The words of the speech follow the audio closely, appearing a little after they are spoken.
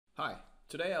Hi,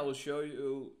 today I will show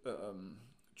you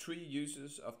three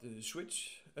uses of the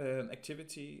switch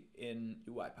activity in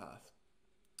UiPath.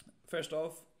 First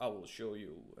off, I will show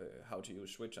you how to use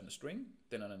switch on a string,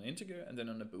 then on an integer, and then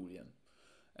on a boolean.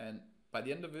 And by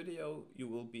the end of the video, you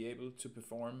will be able to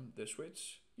perform the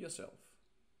switch yourself.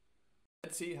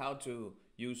 Let's see how to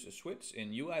use a switch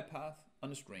in UiPath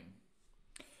on a string.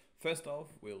 First off,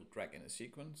 we'll drag in a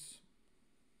sequence.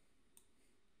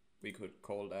 We could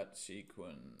call that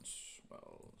sequence,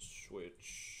 well,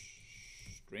 switch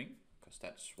string, because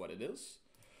that's what it is.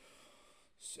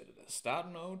 Set it as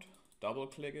start node, double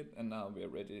click it, and now we're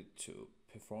ready to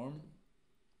perform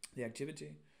the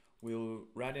activity. We'll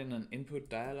write in an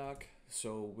input dialog,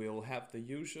 so we'll have the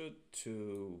user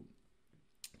to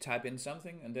type in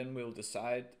something, and then we'll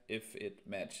decide if it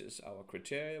matches our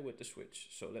criteria with the switch.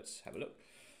 So let's have a look.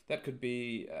 That could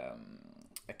be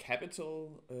a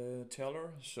capital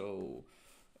teller, so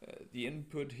the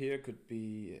input here could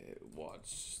be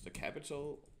what's the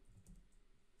capital,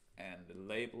 and the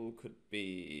label could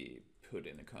be put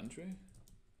in a country.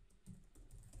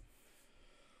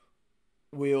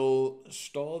 We'll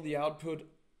store the output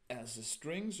as a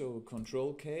string, so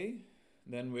Control K,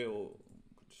 then we'll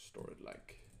store it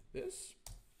like this,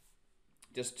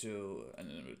 and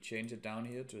then we'll change it down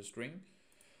here to a string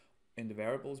in the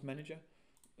variables manager.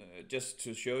 Just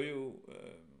to show you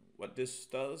what this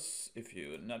does, if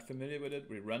you're not familiar with it,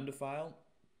 we run the file,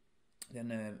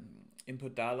 then an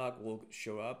input dialog will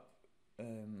show up,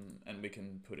 and we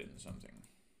can put in something.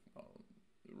 Well,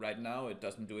 right now it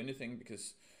doesn't do anything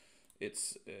because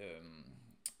it's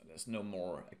there's no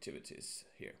more activities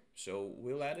here. So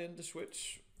we'll add in the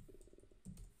switch.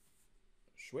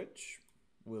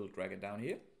 We'll drag it down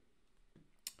here.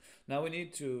 Now we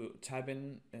need to type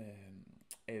in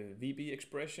a VB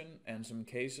expression and some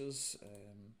cases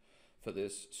for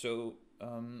this. So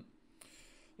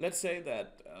let's say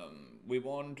that we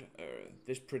want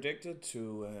this predictor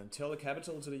to tell a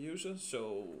capital to the user.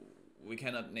 So we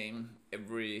cannot name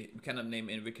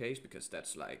every case because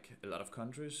that's like a lot of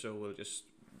countries. So we'll just,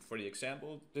 for the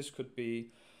example, this could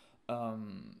be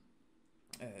in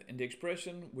the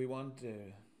expression we want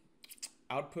the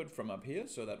output from up here.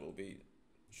 So that will be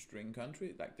string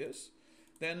country like this.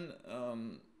 Then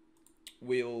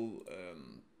we'll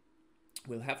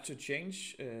have to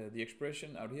change the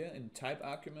expression out here in type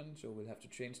argument, so we'll have to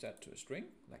change that to a string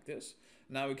like this.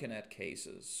 Now we can add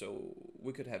cases, so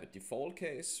we could have a default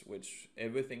case which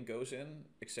everything goes in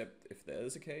except if there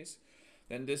is a case.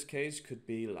 Then this case could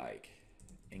be like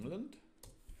England,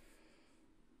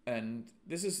 and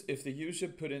this is if the user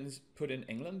put in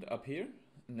England up here,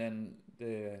 and then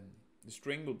the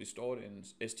string will be stored in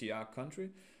str country,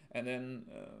 and then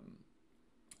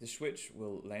the switch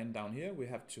will land down here. We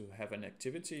have to have an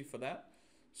activity for that,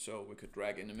 so we could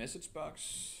drag in a message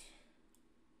box.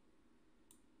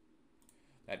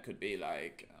 That could be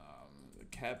like the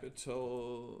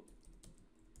capital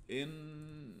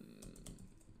in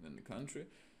the country.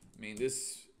 I mean,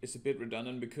 this is a bit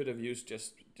redundant. We could have used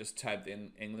just typed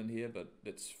in England here, but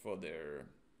it's for their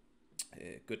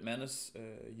good manners.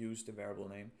 Use the variable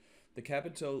name. The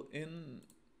capital in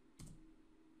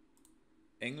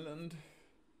England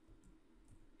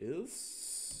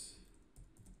is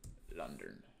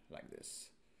London, like this.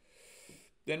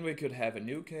 Then we could have a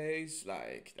new case,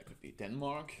 like that could be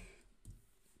Denmark,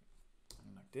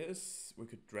 like this. We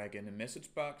could drag in a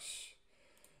message box,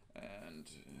 and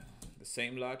the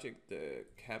same logic, the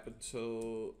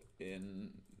capital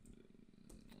in,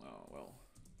 oh well,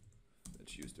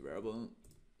 let's use the variable.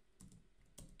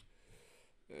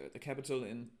 The capital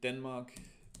in Denmark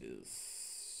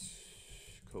is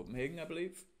Copenhagen, I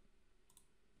believe,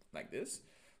 like this.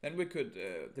 Then we could,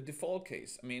 the default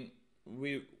case, I mean,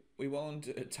 we won't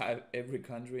type every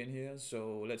country in here,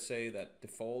 so let's say that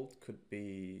default could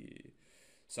be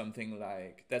something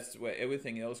like, that's where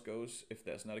everything else goes if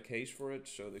there's not a case for it.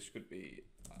 So this could be,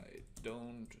 I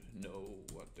don't know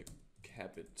what the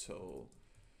capital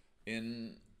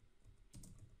in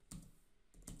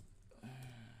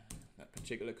that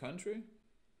particular country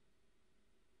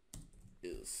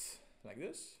is, like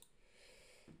this.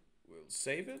 We'll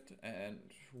save it and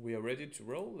we are ready to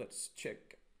roll. Let's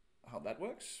check how that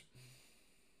works.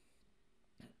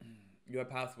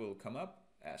 UiPath will come up,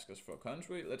 ask us for a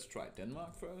country. Let's try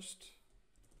Denmark first.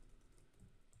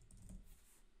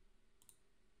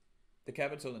 The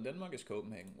capital in Denmark is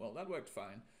Copenhagen. Well, that worked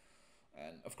fine.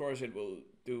 And of course it will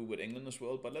do with England as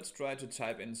well, but let's try to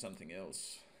type in something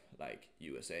else, like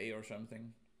USA or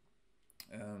something.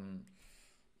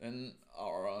 Then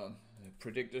our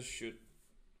predictor should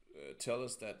tell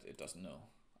us that it doesn't know.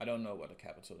 I don't know what a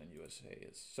capital in USA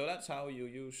is. So that's how you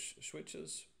use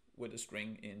switches with a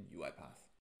string in UiPath.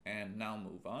 And now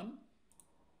move on.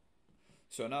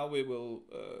 So now we will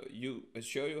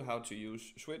show you how to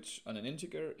use switch on an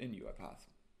integer in UiPath.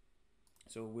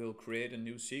 So we'll create a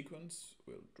new sequence.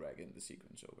 We'll drag in the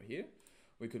sequence over here.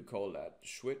 We could call that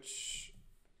switch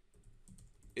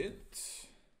int,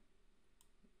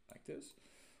 like this.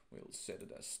 We'll set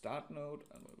it as start node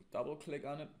and we'll double click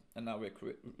on it. And now we're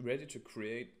ready to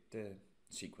create the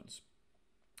sequence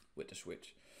with the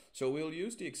switch. So we'll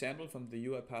use the example from the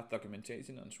UiPath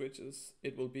documentation on switches.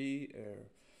 It will be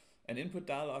an input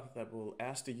dialog that will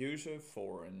ask the user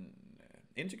for an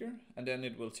integer, and then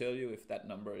it will tell you if that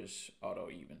number is odd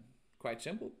or even. Quite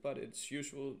simple, but it's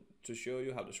useful to show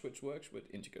you how the switch works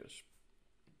with integers.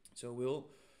 So we'll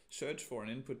search for an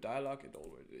input dialog. It's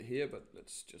already here, but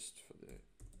let's just for the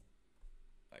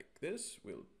like this,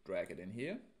 we'll drag it in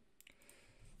here.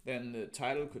 Then the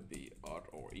title could be odd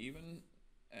or even,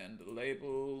 and the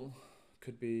label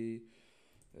could be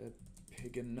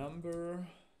pick a number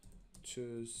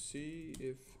to see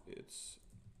if it's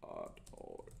odd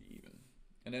or even.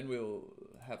 And then we'll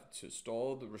have to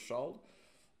store the result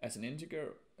as an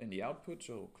integer in the output.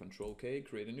 So Control K,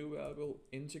 create a new variable,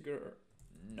 integer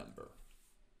number,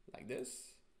 like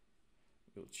this.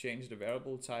 We'll change the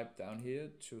variable type down here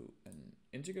to an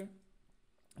integer.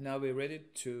 Now we're ready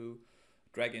to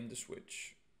drag in the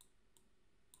switch.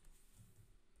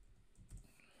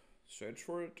 Search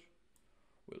for it.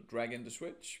 We'll drag in the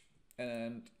switch,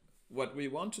 and what we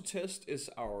want to test is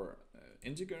our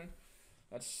integer.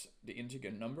 That's the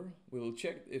integer number. We'll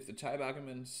check if the type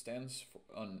argument stands for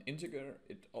on integer.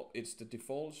 It's the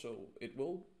default, so it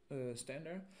will stand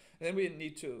there. And then we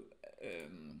need to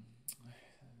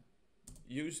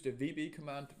use the VB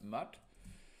command mod.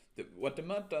 What the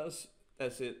mod does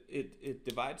is it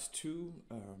divides two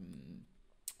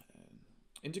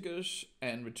integers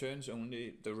and returns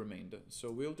only the remainder.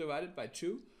 So we'll divide it by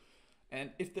 2.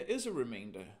 And if there is a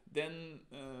remainder, then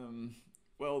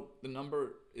well, the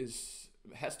number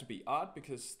has to be odd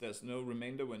because there's no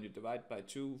remainder when you divide by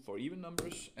 2 for even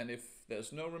numbers. And if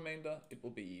there's no remainder, it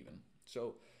will be even.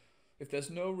 So if there's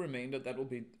no remainder, that will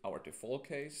be our default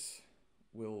case.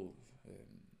 We'll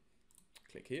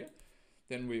click here.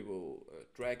 Then we will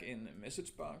drag in a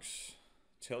message box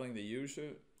telling the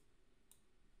user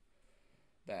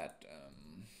that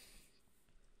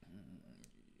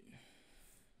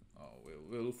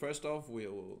we'll first off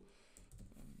we'll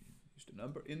use the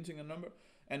number, integer number,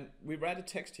 and we write a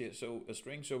text here, so a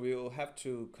string. So we'll have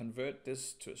to convert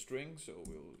this to a string. So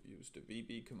we'll use the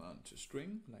VB command to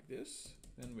string like this.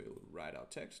 Then we'll write our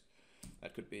text.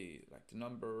 That could be like the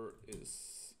number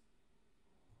is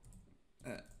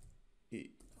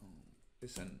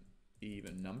an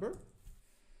even number.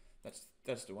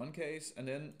 That's the one case, and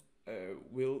then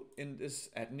we'll in this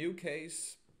add new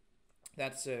case.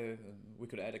 That's we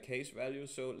could add a case value.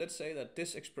 So let's say that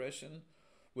this expression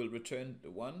will return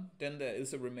the 1. Then there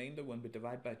is a remainder when we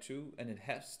divide by 2, and it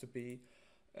has to be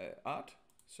odd.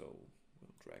 So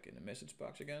we'll drag in a message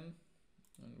box again,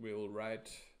 and we'll write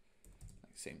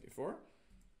like same before,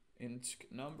 int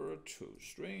number to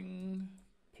string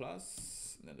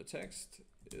plus, and then the text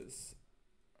is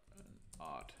an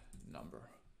odd number.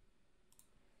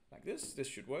 Like this. This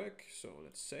should work. So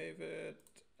let's save it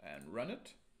and run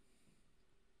it.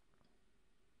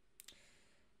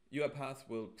 UiPath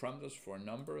will prompt us for a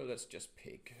number. Let's just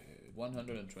pick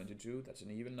 122. That's an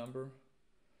even number.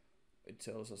 It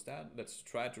tells us that. Let's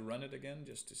try to run it again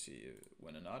just to see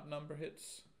when an odd number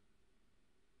hits.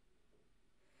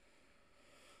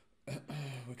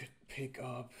 We could pick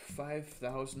up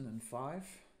 5005,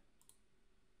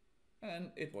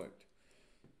 and it worked.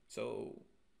 So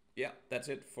yeah, that's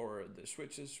it for the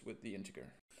switches with the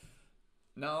integer.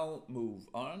 Now move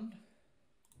on.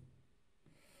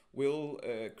 We'll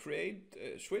create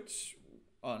a switch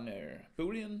on a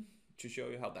boolean to show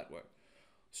you how that works.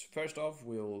 So first off,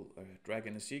 we'll drag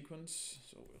in a sequence.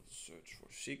 So we'll search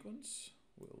for sequence.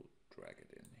 We'll drag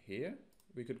it in here.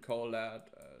 We could call that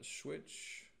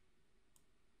switch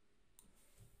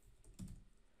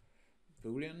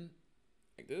boolean,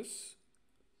 like this.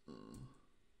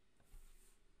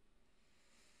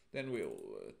 Then we'll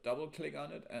double click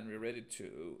on it, and we're ready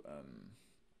to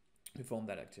perform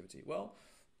that activity. Well,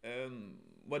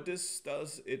 what this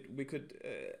does, we could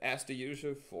ask the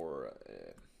user for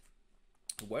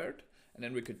a word, and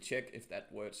then we could check if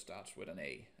that word starts with an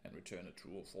A and return a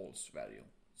true or false value.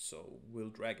 So we'll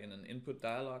drag in an input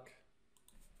dialog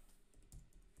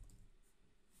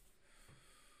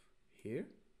here.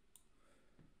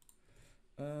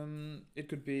 It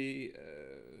could be,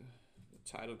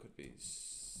 the title could be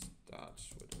starts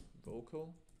with a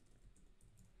vocal.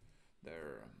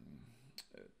 There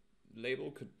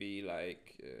label could be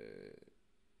like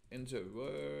enter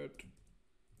word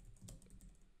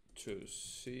to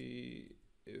see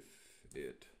if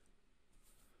it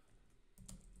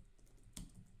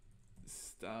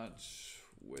starts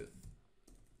with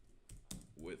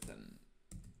an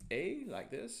A, like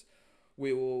this.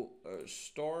 We will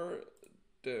store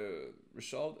the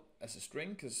result as a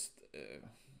string, because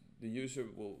the user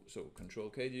will, so control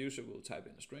K, the user will type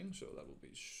in a string, so that will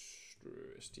be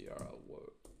str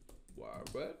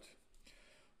word.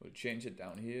 We'll change it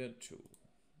down here to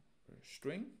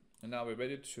string, and now we're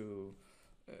ready to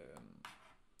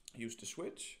use the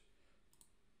switch.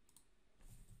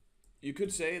 You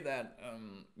could say that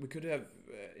we could have,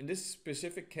 in this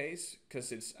specific case,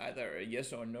 because it's either a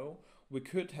yes or no, we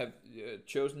could have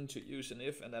chosen to use an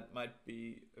if, and that might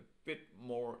be a bit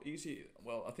more easy.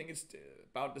 Well, I think it's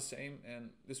about the same, and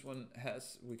this one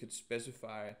has, we could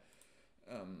specify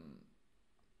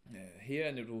here,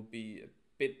 and it will be a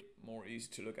bit more easy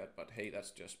to look at, but hey,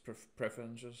 that's just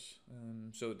preferences.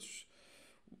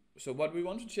 So what we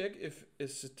want to check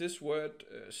is this word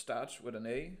starts with an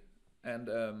A, and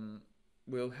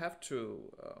we'll have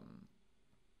to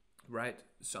write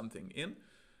something in,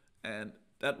 and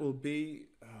that will be,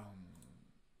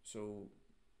 so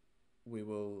we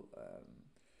will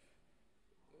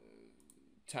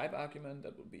type argument,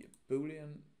 that will be a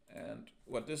boolean, and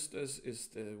what this does is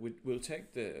we'll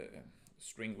take the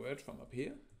string word from up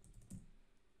here,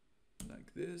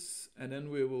 like this, and then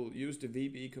we will use the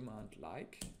VB command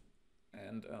like,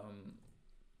 and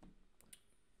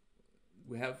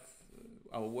we have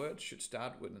our word should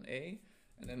start with an A,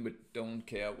 and then we don't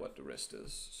care what the rest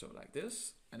is, so like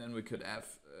this, and then we could have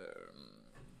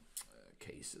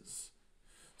cases.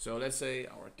 So let's say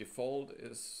our default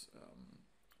is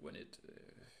when it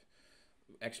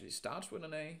actually starts with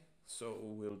an A, so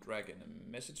we'll drag in a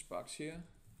message box here,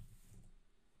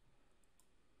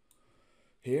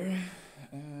 the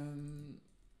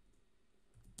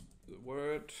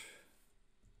word,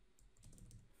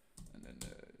 and then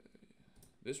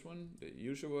this one, the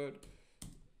user word,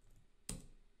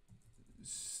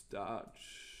 starts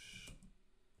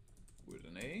with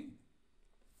an A,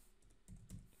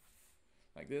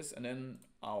 like this, and then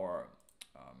our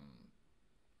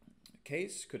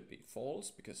case could be false,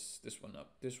 because this one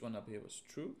up here was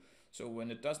true. So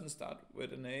when it doesn't start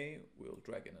with an A, we'll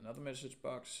drag in another message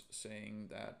box saying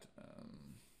that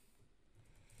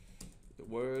the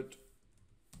word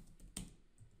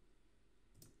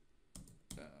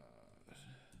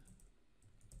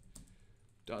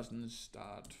doesn't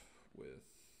start with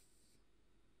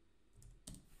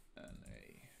an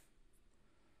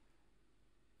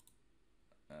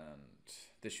A, and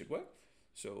this should work.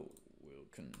 So we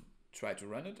can try to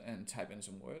run it and type in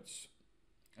some words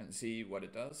and see what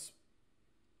it does.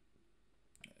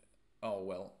 Oh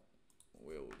well,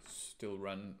 we'll still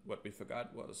run. What we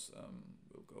forgot was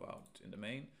we'll go out in the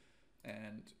main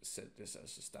and set this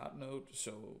as a start node,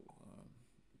 so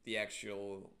the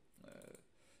actual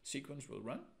sequence will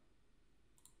run.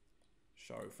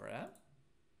 Sorry for that.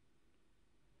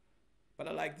 But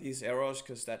I like these errors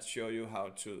because that show you how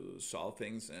to solve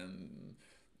things, and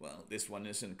well, this one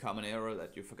is a common error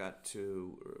that you forgot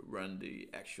to run the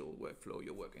actual workflow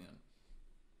you're working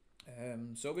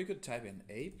on. So we could type in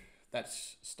ape, that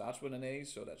starts with an A,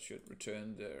 so that should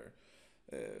return the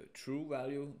true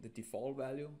value, the default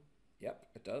value. Yep,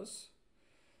 it does.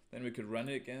 Then we could run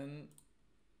it again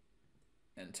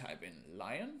and type in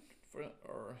lion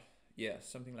or yeah,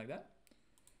 something like that.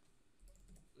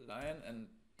 Lion, and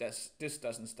this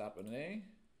doesn't start with an A,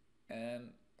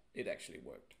 and it actually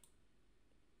worked.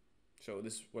 So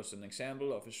this was an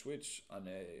example of a switch on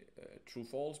a true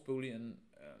false boolean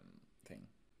thing.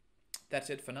 That's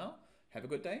it for now. Have a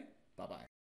good day. Bye bye.